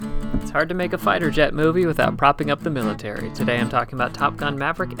It's hard to make a fighter jet movie without propping up the military. Today I'm talking about Top Gun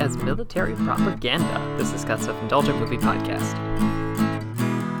Maverick as military propaganda. This is Scott's Self-Indulgent Movie Podcast.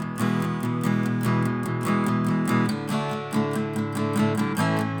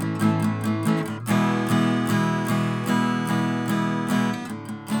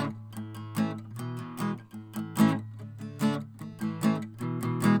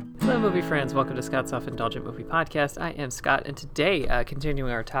 Hello movie friends, welcome to Scott's Self-Indulgent Movie Podcast. I am Scott, and today,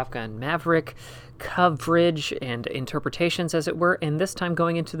 continuing our Top Gun Maverick coverage and interpretations, as it were, and this time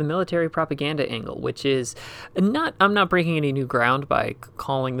going into the military propaganda angle, which is I'm not breaking any new ground by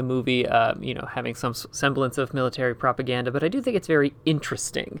calling the movie, having some semblance of military propaganda, but I do think it's very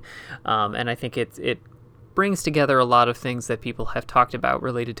interesting, and I think it brings together a lot of things that people have talked about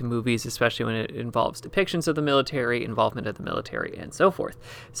related to movies, especially when it involves depictions of the military, involvement of the military, and so forth.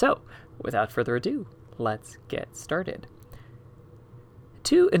 So, without further ado, let's get started.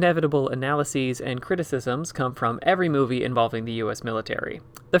 Two inevitable analyses and criticisms come from every movie involving the U.S. military.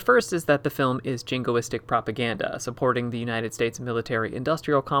 The first is that the film is jingoistic propaganda, supporting the United States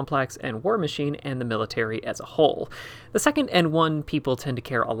military-industrial complex and war machine and the military as a whole. The second, and one people tend to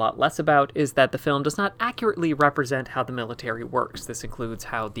care a lot less about, is that the film does not accurately represent how the military works. This includes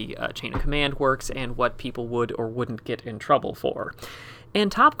how the chain of command works and what people would or wouldn't get in trouble for. And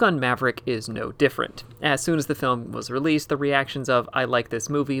Top Gun Maverick is no different. As soon as the film was released, the reactions of, "I like this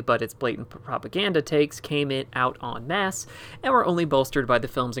movie, but its blatant propaganda takes," came out en masse, and were only bolstered by the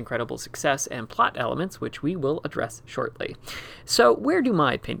film's incredible success and plot elements, which we will address shortly. So, where do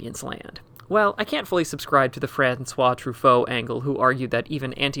my opinions land? Well, I can't fully subscribe to the Francois Truffaut angle, who argued that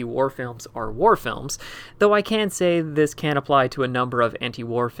even anti-war films are war films, though I can say this can apply to a number of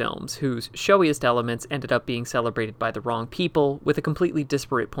anti-war films, whose showiest elements ended up being celebrated by the wrong people, with a completely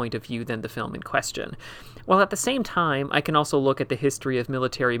disparate point of view than the film in question. While at the same time, I can also look at the history of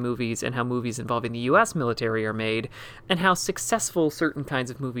military movies and how movies involving the US military are made, and how successful certain kinds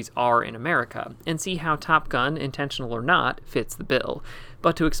of movies are in America, and see how Top Gun, intentional or not, fits the bill.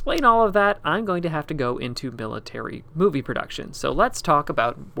 But to explain all of that, I'm going to have to go into military movie production. So let's talk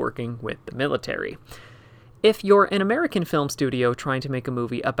about working with the military. If you're an American film studio trying to make a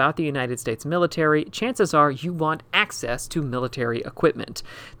movie about the United States military, chances are you want access to military equipment.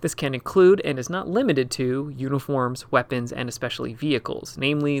 This can include, and is not limited to, uniforms, weapons, and especially vehicles,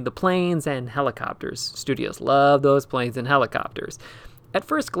 namely the planes and helicopters. Studios love those planes and helicopters. At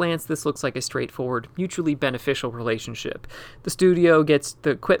first glance, this looks like a straightforward, mutually beneficial relationship. The studio gets the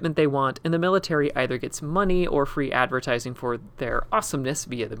equipment they want, and the military either gets money or free advertising for their awesomeness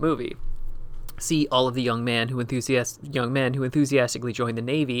via the movie. See all of the young men who enthusiastically joined the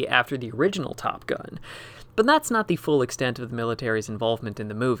Navy after the original Top Gun. But that's not the full extent of the military's involvement in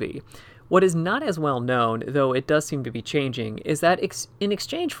the movie. What is not as well known, though it does seem to be changing, is that in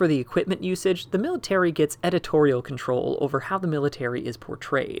exchange for the equipment usage, the military gets editorial control over how the military is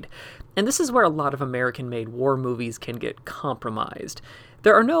portrayed. And this is where a lot of American-made war movies can get compromised.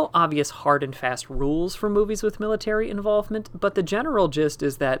 There are no obvious hard and fast rules for movies with military involvement, but the general gist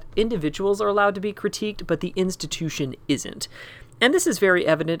is that individuals are allowed to be critiqued, but the institution isn't. And this is very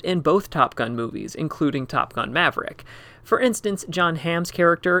evident in both Top Gun movies, including Top Gun Maverick. For instance, Jon Hamm's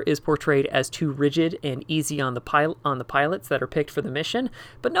character is portrayed as too rigid and easy on the pilots that are picked for the mission,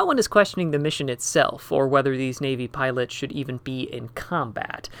 but no one is questioning the mission itself, or whether these Navy pilots should even be in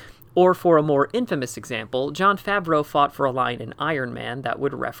combat. Or for a more infamous example, Jon Favreau fought for a line in Iron Man that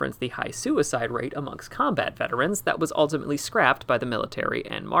would reference the high suicide rate amongst combat veterans that was ultimately scrapped by the military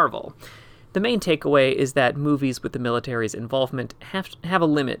and Marvel. The main takeaway is that movies with the military's involvement have a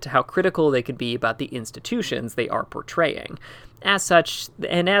limit to how critical they can be about the institutions they are portraying. As such,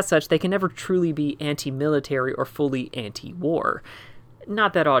 they can never truly be anti-military or fully anti-war.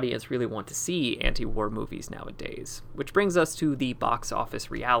 Not that audience really want to see anti-war movies nowadays, which brings us to the box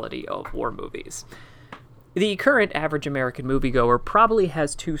office reality of war movies. The current average American moviegoer probably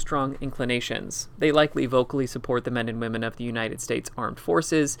has two strong inclinations. They likely vocally support the men and women of the United States Armed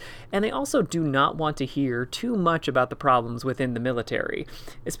Forces, and they also do not want to hear too much about the problems within the military,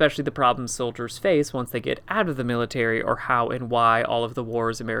 especially the problems soldiers face once they get out of the military, or how and why all of the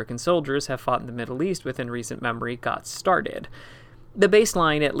wars American soldiers have fought in the Middle East within recent memory got started. The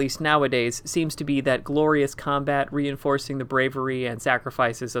baseline, at least nowadays, seems to be that glorious combat reinforcing the bravery and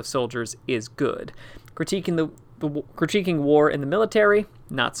sacrifices of soldiers is good. Critiquing war in the military,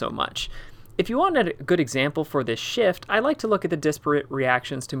 not so much. If you want a good example for this shift, I like to look at the disparate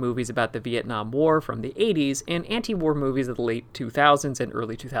reactions to movies about the Vietnam War from the 80s and anti-war movies of the late 2000s and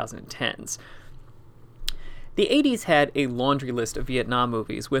early 2010s. The 80s had a laundry list of Vietnam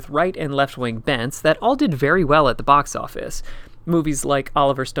movies with right and left-wing bents that all did very well at the box office. Movies like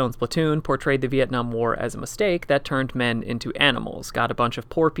Oliver Stone's Platoon portrayed the Vietnam War as a mistake that turned men into animals, got a bunch of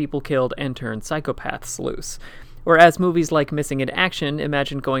poor people killed, and turned psychopaths loose. Whereas movies like Missing in Action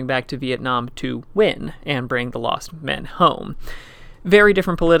imagine going back to Vietnam to win and bring the lost men home. Very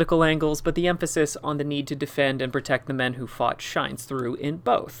different political angles, but the emphasis on the need to defend and protect the men who fought shines through in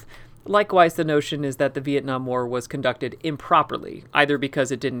both. Likewise, the notion is that the Vietnam War was conducted improperly, either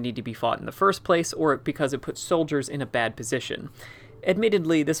because it didn't need to be fought in the first place or because it put soldiers in a bad position.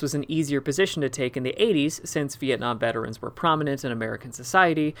 Admittedly, this was an easier position to take in the 80s since Vietnam veterans were prominent in American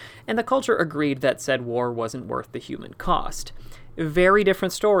society, and the culture agreed that said war wasn't worth the human cost. Very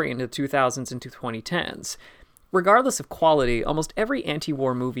different story in the 2000s and 2010s. Regardless of quality, almost every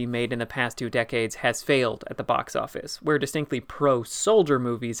anti-war movie made in the past 2 decades has failed at the box office, where distinctly pro-soldier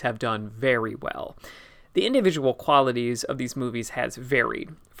movies have done very well. The individual qualities of these movies has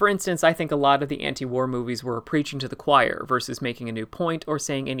varied. For instance, I think a lot of the anti-war movies were preaching to the choir versus making a new point or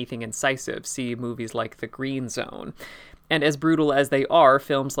saying anything incisive. See movies like The Green Zone. And as brutal as they are,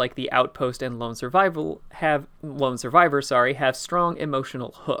 films like The Outpost and Lone Survivor have strong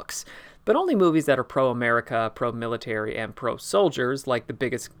emotional hooks. But only movies that are pro-America, pro-military, and pro-soldiers, like the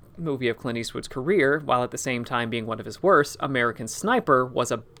biggest movie of Clint Eastwood's career, while at the same time being one of his worst, American Sniper,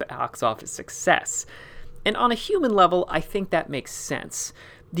 was a box office success. And on a human level, I think that makes sense.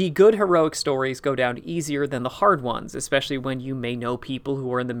 The good heroic stories go down easier than the hard ones, especially when you may know people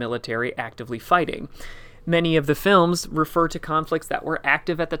who are in the military actively fighting. Many of the films refer to conflicts that were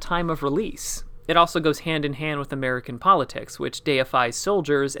active at the time of release. It also goes hand in hand with American politics, which deifies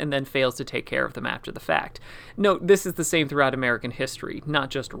soldiers and then fails to take care of them after the fact. Note, this is the same throughout American history, not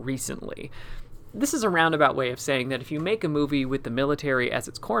just recently. This is a roundabout way of saying that if you make a movie with the military as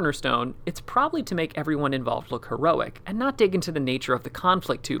its cornerstone, it's probably to make everyone involved look heroic, and not dig into the nature of the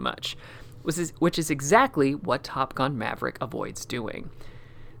conflict too much, which is exactly what Top Gun Maverick avoids doing.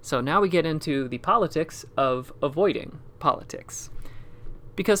 So now we get into the politics of avoiding politics.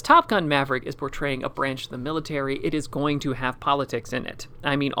 Because Top Gun Maverick is portraying a branch of the military, it is going to have politics in it.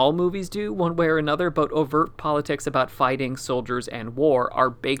 I mean, all movies do, one way or another, but overt politics about fighting, soldiers, and war are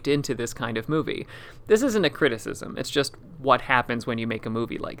baked into this kind of movie. This isn't a criticism, it's just what happens when you make a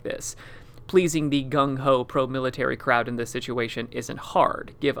movie like this. Pleasing the gung-ho pro-military crowd in this situation isn't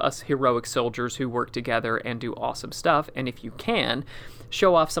hard. Give us heroic soldiers who work together and do awesome stuff, and if you can,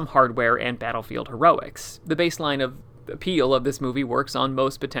 show off some hardware and battlefield heroics. The baseline of appeal of this movie works on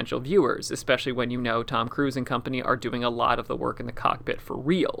most potential viewers, especially when you know Tom Cruise and company are doing a lot of the work in the cockpit for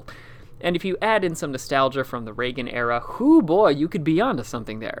real. And if you add in some nostalgia from the Reagan era, whoo boy, you could be onto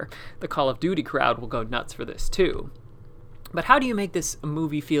something there. The Call of Duty crowd will go nuts for this too. But how do you make this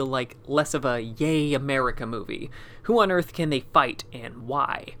movie feel like less of a yay America movie? Who on earth can they fight and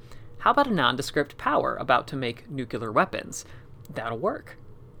why? How about a nondescript power about to make nuclear weapons? That'll work.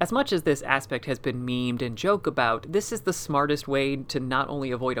 As much as this aspect has been memed and joked about, this is the smartest way to not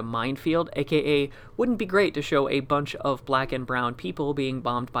only avoid a minefield, aka wouldn't be great to show a bunch of black and brown people being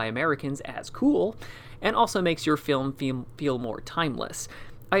bombed by Americans as cool, and also makes your film feel more timeless.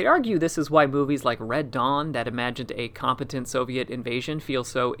 I'd argue this is why movies like Red Dawn, that imagined a competent Soviet invasion, feel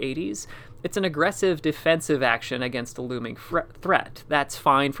so 80s. It's an aggressive, defensive action against a looming threat. That's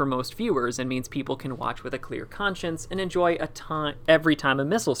fine for most viewers and means people can watch with a clear conscience and enjoy every time a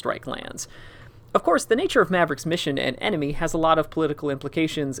missile strike lands. Of course, the nature of Maverick's mission and enemy has a lot of political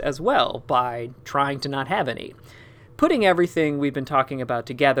implications as well, by trying to not have any. Putting everything we've been talking about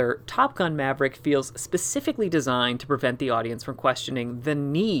together, Top Gun Maverick feels specifically designed to prevent the audience from questioning the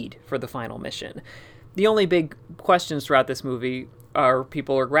need for the final mission. The only big questions throughout this movie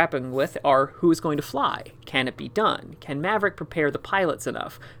people are grappling with are who is going to fly? Can it be done? Can Maverick prepare the pilots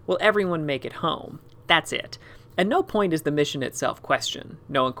enough? Will everyone make it home? That's it. At no point is the mission itself questioned.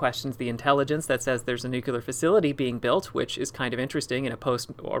 No one questions the intelligence that says there's a nuclear facility being built, which is kind of interesting in a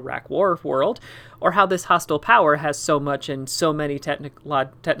post-Iraq war world, or how this hostile power has so much and so many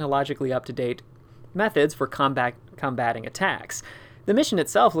technologically up-to-date methods for combating attacks. The mission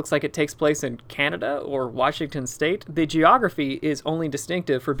itself looks like it takes place in Canada or Washington State. The geography is only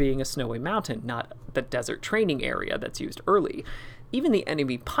distinctive for being a snowy mountain, not the desert training area that's used early. Even the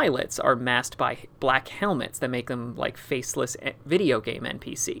enemy pilots are masked by black helmets that make them like faceless video game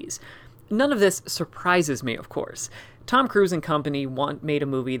NPCs. None of this surprises me, of course. Tom Cruise and company made a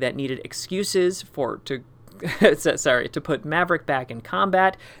movie that needed excuses to put Maverick back in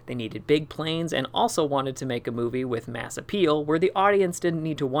combat. They needed big planes and also wanted to make a movie with mass appeal where the audience didn't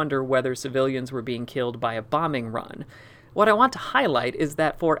need to wonder whether civilians were being killed by a bombing run. What I want to highlight is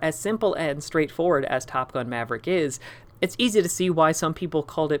that for as simple and straightforward as Top Gun Maverick is, it's easy to see why some people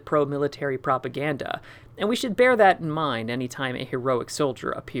called it pro-military propaganda. and we should bear that in mind anytime a heroic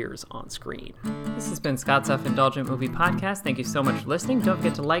soldier appears on screen. This has been Scott's Self-Indulgent Movie Podcast. Thank you so much for listening. Don't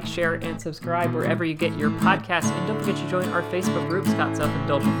forget to like, share, and subscribe wherever you get your podcasts, and don't forget to join our Facebook group, Scott's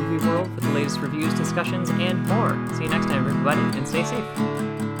Self-Indulgent Movie World, for the latest reviews, discussions, and more. See you next time, everybody, and stay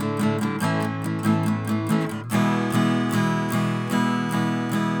safe.